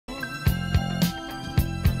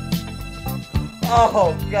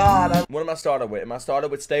Oh, God. What am I started with? Am I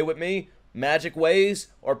started with Stay With Me, Magic Ways,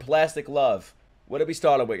 or Plastic Love? What did we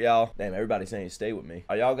start with, y'all? Damn, everybody's saying stay with me.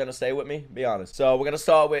 Are y'all gonna stay with me? Be honest. So we're gonna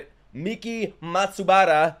start with Miki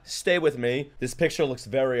Matsubara, Stay With Me. This picture looks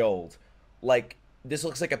very old. Like, this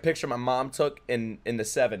looks like a picture my mom took in the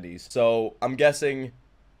 70s. So I'm guessing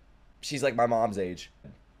she's like my mom's age.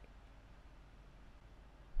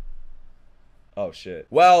 Oh, shit.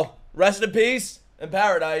 Well, rest in peace in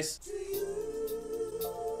paradise.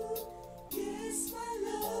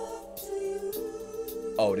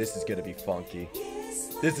 Oh, this is gonna be funky.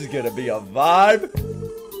 This is gonna be a vibe.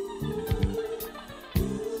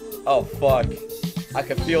 Oh, fuck. I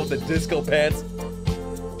can feel the disco pants.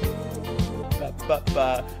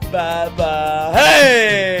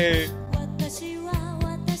 Hey!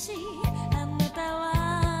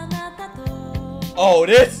 Oh,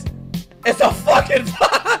 this is a fucking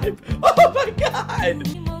vibe. Oh my God.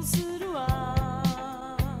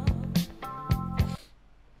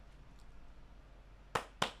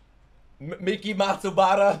 Miki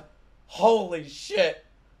Matsubara, holy shit.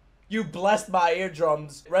 You blessed my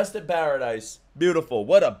eardrums. Rest in paradise. Beautiful.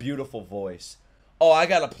 What a beautiful voice. Oh, I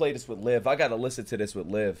gotta play this with Liv. I gotta listen to this with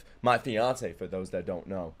Liv. My fiance, for those that don't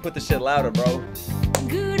know. Put the shit louder, bro.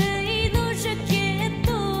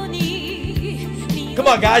 Come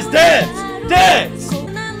on, guys. Dance! Dance!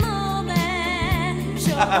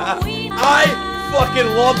 I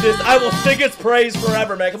fucking love this. I will sing its praise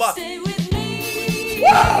forever, man. Come on.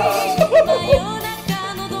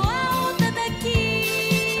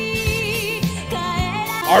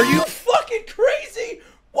 Are you fucking crazy?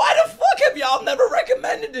 Why the fuck have y'all never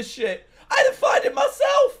recommended this shit? I had to find it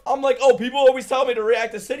myself. I'm like, oh, people always tell me to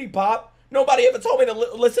react to City Pop. Nobody ever told me to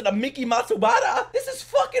listen to Miki Matsubara. This is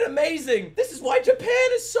fucking amazing. This is why Japan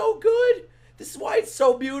is so good. This is why it's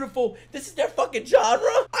so beautiful. This is their fucking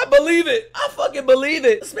genre. I believe it. I fucking believe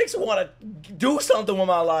it. This makes me want to do something with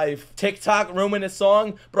my life. TikTok ruined this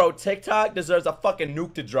song. Bro, TikTok deserves a fucking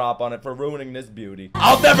nuke to drop on it for ruining this beauty.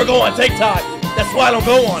 I'll never go on TikTok. That's why I don't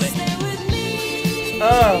go on it.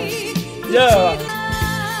 Yeah.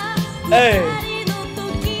 Hey.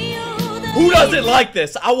 Who doesn't like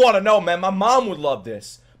this? I want to know, man. My mom would love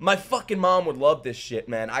this. My fucking mom would love this shit,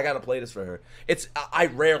 man. I gotta play this for her.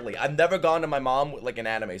 I've never gone to my mom with like an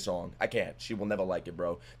anime song. I can't. She will never like it,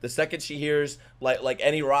 bro. The second she hears like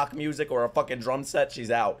any rock music or a fucking drum set, she's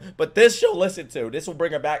out. But this she'll listen to. This will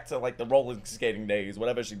bring her back to like the roller skating days,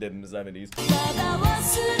 whatever she did in the 70s.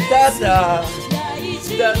 Da da.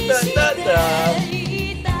 Da da da da.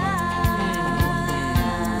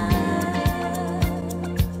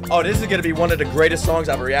 Oh, this is gonna be one of the greatest songs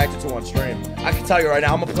I've reacted to on stream. I can tell you right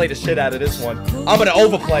now, I'm gonna play the shit out of this one. I'm gonna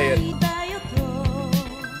overplay it.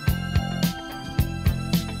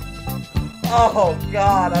 Oh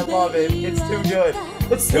God, I love it. It's too good.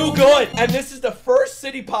 It's too good. And this is the first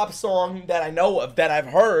City Pop song that I know of that I've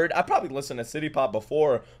heard. I probably listened to City Pop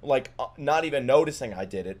before, like not even noticing I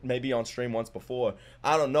did it. Maybe on stream once before.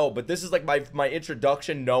 I don't know, but this is like my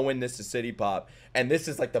introduction knowing this is City Pop. And this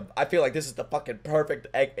is like I feel like this is the fucking perfect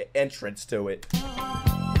entrance to it.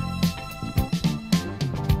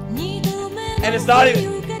 And it's not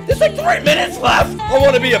even, there's like 3 minutes left. I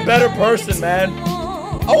want to be a better person, man.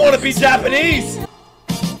 I want to be Japanese.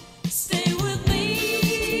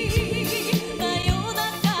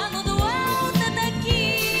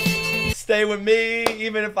 Stay with me,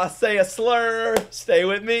 even if I say a slur. Stay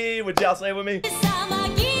with me. Would y'all stay with me?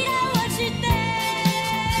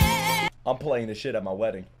 I'm playing this shit at my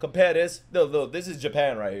wedding. Compare this. Look, this is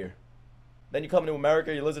Japan right here. Then you come to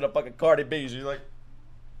America, you listen to fucking Cardi B, you're like...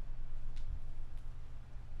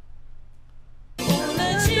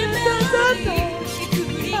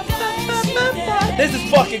 This is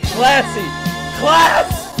fucking classy.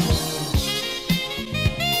 Class!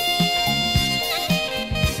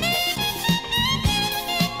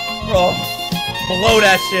 Oh, blow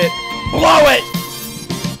that shit. Blow it!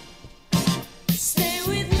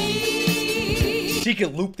 She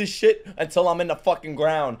can loop this shit until I'm in the fucking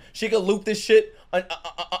ground. She can loop this shit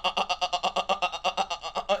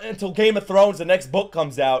until Game of Thrones, the next book,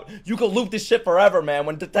 comes out. You can loop this shit forever, man,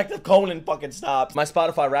 when Detective Conan fucking stops. My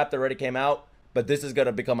Spotify Wrapped already came out, but this is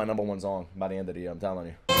gonna become my #1 song by the end of the year, I'm telling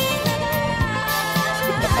you.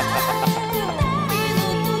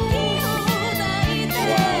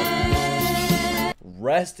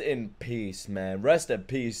 Rest in peace, man. Rest in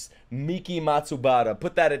peace. Miki Matsubara.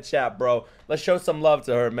 Put that in chat, bro. Let's show some love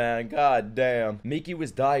to her, man. God damn. Miki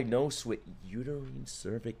was diagnosed with uterine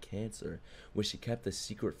cervix cancer, where she kept a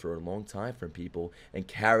secret for a long time from people and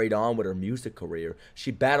carried on with her music career.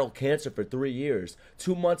 She battled cancer for 3 years.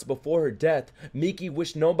 2 months before her death, Miki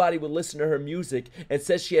wished nobody would listen to her music and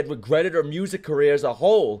said she had regretted her music career as a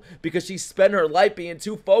whole because she spent her life being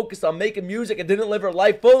too focused on making music and didn't live her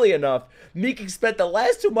life fully enough. Miki spent the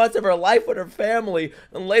last 2 months of her life with her family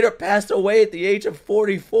and later passed away at the age of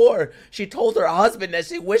 44. She told her husband that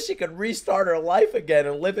she wished she could restart her life again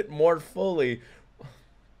and live it more fully.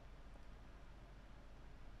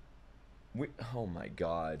 Oh my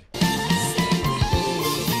god.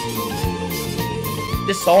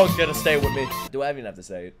 This song's gonna stay with me. Do I even have to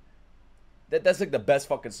say it? That's like the best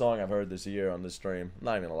fucking song I've heard this year on this stream. I'm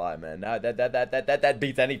not even gonna lie, man. That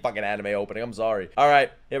beats any fucking anime opening. I'm sorry.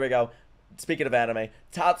 Alright, here we go. Speaking of anime,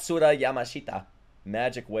 Tatsura Yamashita,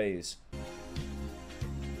 Magic Ways.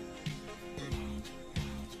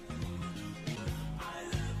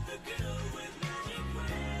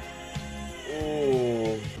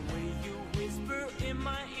 Ooh.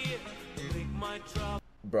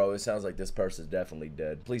 Bro, it sounds like this person's definitely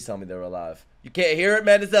dead. Please tell me they're alive. You can't hear it,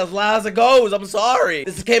 man? It's as loud as it goes. I'm sorry.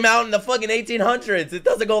 This came out in the fucking 1800s. It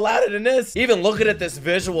doesn't go louder than this. Even looking at this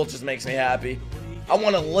visual just makes me happy. I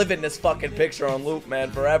want to live in this fucking picture on loop, man,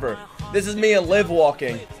 forever. This is me and Liv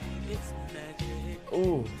walking.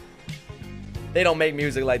 Ooh. They don't make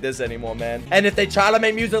music like this anymore, man. And if they try to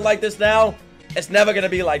make music like this now, it's never gonna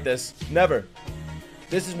be like this. Never.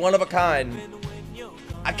 This is one of a kind.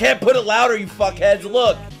 I can't put it louder, you fuckheads.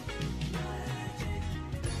 Look.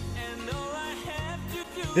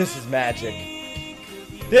 This is magic.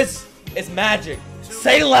 This is magic.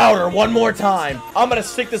 Say louder one more time. I'm gonna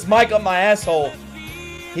stick this mic up my asshole.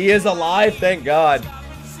 He is alive, thank God.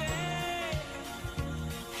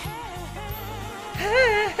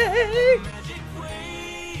 Hey.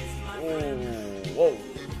 Ooh, whoa.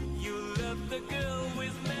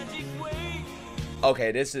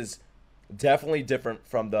 Okay, this is definitely different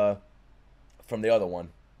from the other one,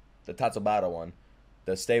 the Tatsubara one,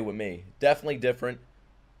 the Stay With Me. Definitely different,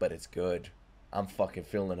 but it's good. I'm fucking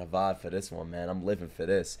feeling a vibe for this one, man. I'm living for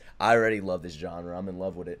this. I already love this genre. I'm in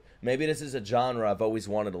love with it. Maybe this is a genre I've always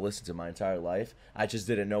wanted to listen to my entire life. I just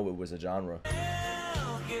didn't know it was a genre.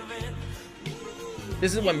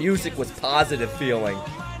 This is when music was positive feeling.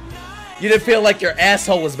 You didn't feel like your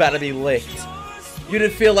asshole was about to be licked. You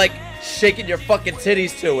didn't feel like shaking your fucking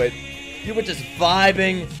titties to it. You were just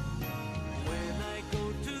vibing.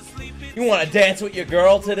 You want to dance with your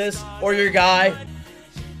girl to this? Or your guy?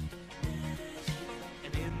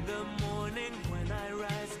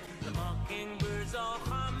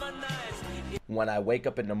 When I wake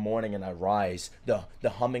up in the morning and I rise, the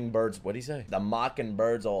hummingbirds, what'd he say? The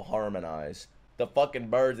mockingbirds all harmonize. The fucking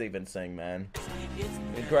birds even sing, man.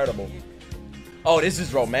 Incredible. Oh, this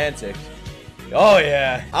is romantic. Oh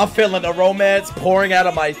yeah, I'm feeling the romance pouring out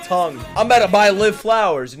of my tongue. I'm about to buy Liv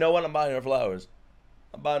flowers. You know what? I'm buying her flowers.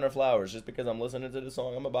 I'm buying her flowers just because I'm listening to the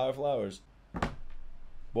song. I'm gonna buy her flowers.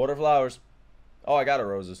 Bought her flowers. Oh, I got her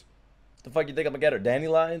roses. The fuck you think I'm gonna get her?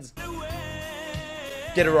 Dandelions?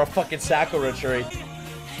 Get her a fucking sakura tree.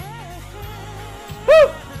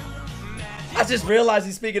 Woo! I just realized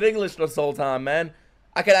he's speaking English this whole time, man.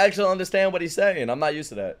 I can actually understand what he's saying. I'm not used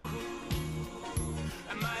to that.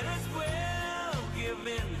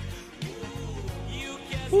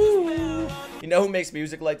 Woo. You know who makes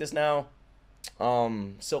music like this now?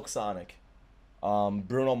 Silk Sonic.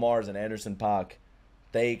 Bruno Mars and Anderson .Paak.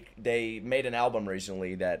 They made an album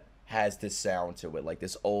recently that has this sound to it, like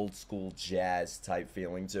this old school jazz type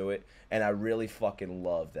feeling to it, and I really fucking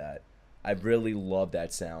love that. I really love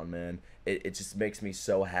that sound, man. It just makes me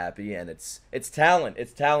so happy, and it's talent.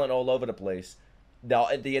 It's talent all over the place.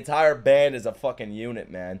 The entire band is a fucking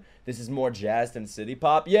unit, man. This is more jazz than city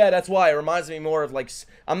pop. Yeah, that's why. It reminds me more of, like,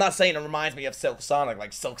 I'm not saying it reminds me of Silk Sonic.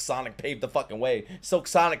 Like, Silk Sonic paved the fucking way. Silk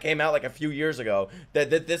Sonic came out, like, a few years ago.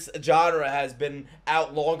 This genre has been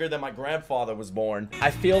out longer than my grandfather was born.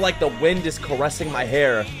 I feel like the wind is caressing my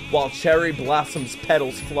hair while cherry blossoms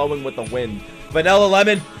petals flowing with the wind. Vanilla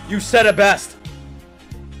Lemon, you said it best.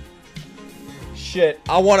 Shit,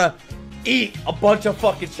 I want to eat a bunch of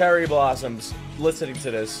fucking cherry blossoms listening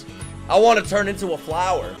to this. I want to turn into a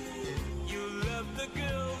flower.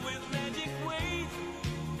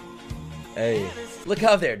 Hey, look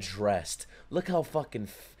how they're dressed. Look how fucking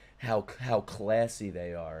how classy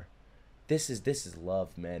they are. This is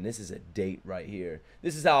love, man. This is a date right here.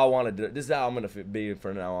 This is how I want to do it. This is how I'm gonna be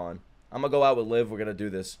from now on. I'm gonna go out with Liv. We're gonna do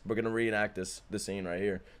this. We're gonna reenact this scene right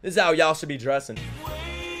here. This is how y'all should be dressing.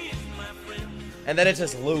 And then it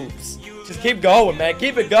just loops. Just keep going, man.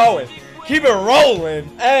 Keep it going. Keep it rolling.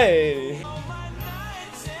 Hey.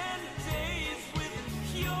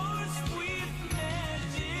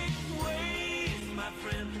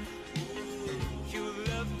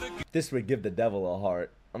 This would give the devil a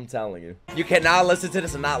heart. I'm telling you. You cannot listen to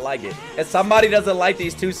this and not like it. If somebody doesn't like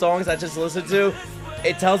these two songs I just listened to,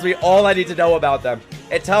 it tells me all I need to know about them.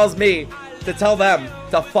 It tells me to tell them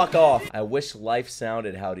to fuck off. I wish life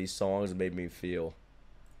sounded how these songs made me feel.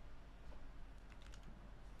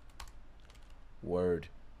 Word.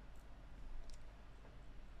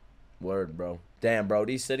 Word, bro. Damn, bro.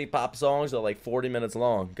 These city pop songs are like 40 minutes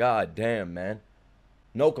long. God damn, man.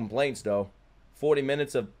 No complaints, though. 40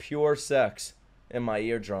 minutes of pure sex in my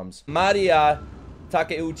eardrums. Maria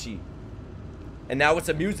Takeuchi. And now it's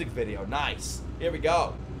a music video. Nice. Here we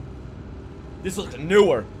go. This looks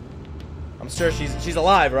newer. I'm sure she's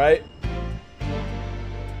alive, right?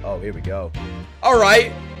 Oh, here we go. All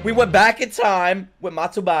right. We went back in time with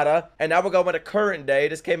Matsubara, and now we're going to current day.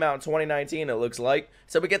 This came out in 2019, it looks like.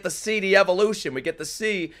 So we get to see the evolution. We get to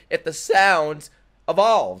see if the sound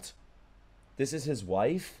evolved. This is his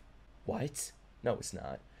wife? What? No, it's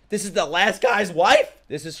not. This is the last guy's wife?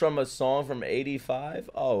 This is from a song from 85?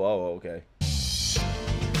 Oh, okay.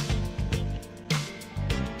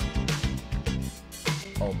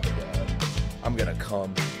 Oh my god. I'm gonna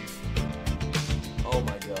come. Oh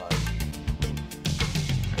my god.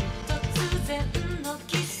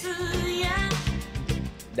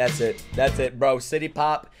 That's it. That's it, bro. City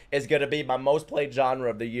pop is gonna be my most played genre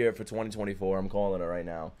of the year for 2024. I'm calling it right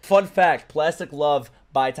now. Fun fact, Plastic Love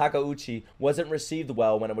by Takeuchi wasn't received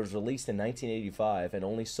well when it was released in 1985 and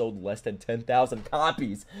only sold less than 10,000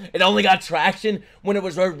 copies. It only got traction when it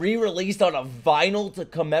was re-released on a vinyl to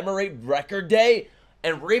commemorate Record Day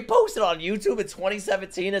and reposted on YouTube in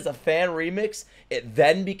 2017 as a fan remix. It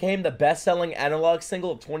then became the best-selling analog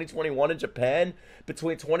single of 2021 in Japan.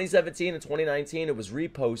 Between 2017 and 2019, it was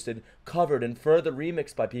reposted, covered, and further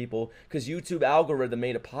remixed by people because YouTube algorithm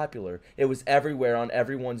made it popular. It was everywhere on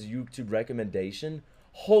everyone's YouTube recommendation.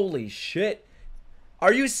 Holy shit.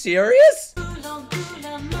 Are you serious?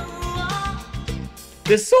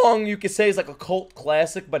 This song you could say is like a cult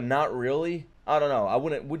classic, but not really. I don't know. I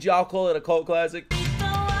wouldn't. Would y'all call it a cult classic?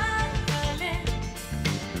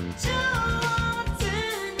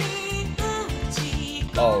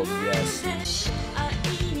 Oh, yes.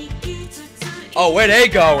 Oh, where they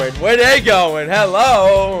going? Where they going?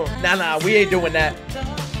 Hello? Nah, we ain't doing that.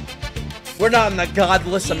 We're not in the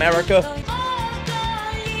godless America.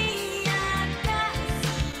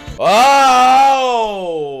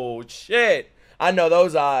 Oh, shit. I know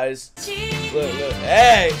those eyes. Look.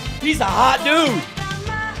 Hey, he's a hot dude.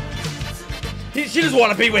 She just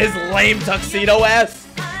want to be with his lame tuxedo ass.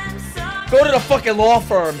 Go to the fucking law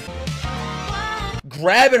firm.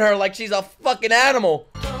 Grabbing her like she's a fucking animal.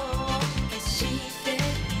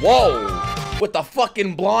 Whoa. With the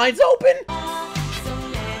fucking blinds open?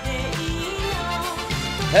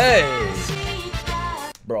 Hey.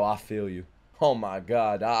 Bro, I feel you. Oh my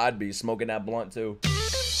god. I'd be smoking that blunt too.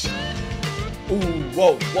 Ooh,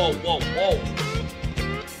 whoa.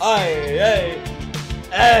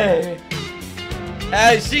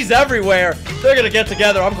 Hey, she's everywhere. They're gonna get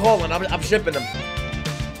together. I'm calling. I'm shipping them.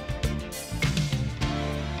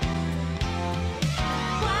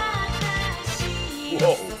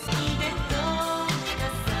 Whoa.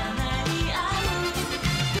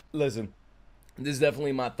 Listen, this is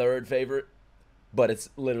definitely my third favorite, but it's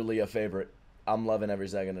literally a favorite. I'm loving every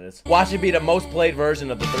second of this. Watch it be the most played version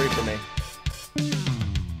of the three for me.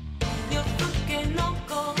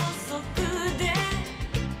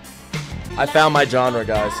 I found my genre,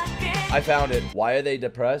 guys. I found it. Why are they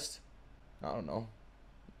depressed? I don't know.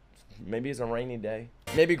 Maybe it's a rainy day.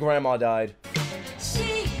 Maybe grandma died.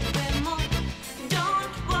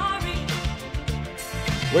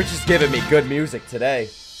 We're just giving me good music today.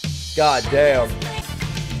 God damn.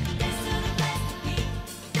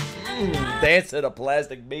 Dance to the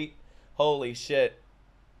plastic beat. Holy shit.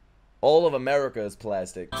 All of America is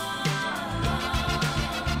plastic.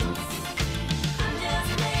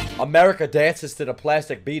 America dances to the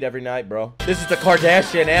plastic beat every night, bro. This is the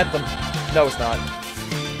Kardashian anthem. No, it's not.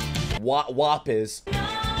 WAP is.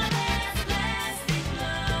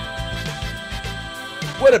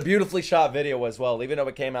 What a beautifully shot video as well. Even though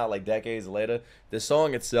it came out like decades later, the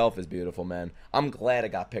song itself is beautiful, man. I'm glad it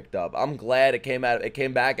got picked up. I'm glad it came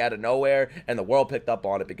back out of nowhere and the world picked up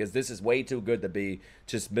on it, because this is way too good to be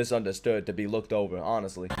just misunderstood, to be looked over,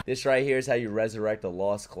 honestly. This right here is how you resurrect a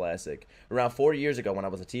lost classic. Around 40 years ago when I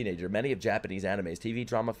was a teenager, many of Japanese animes, TV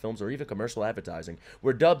drama, films, or even commercial advertising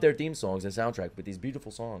were dubbed their theme songs and soundtrack with these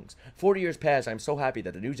beautiful songs. 40 years past, I'm so happy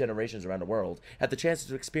that the new generations around the world have the chance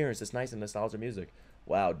to experience this nice and nostalgic music.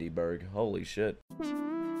 Wow, D-Berg. Holy shit.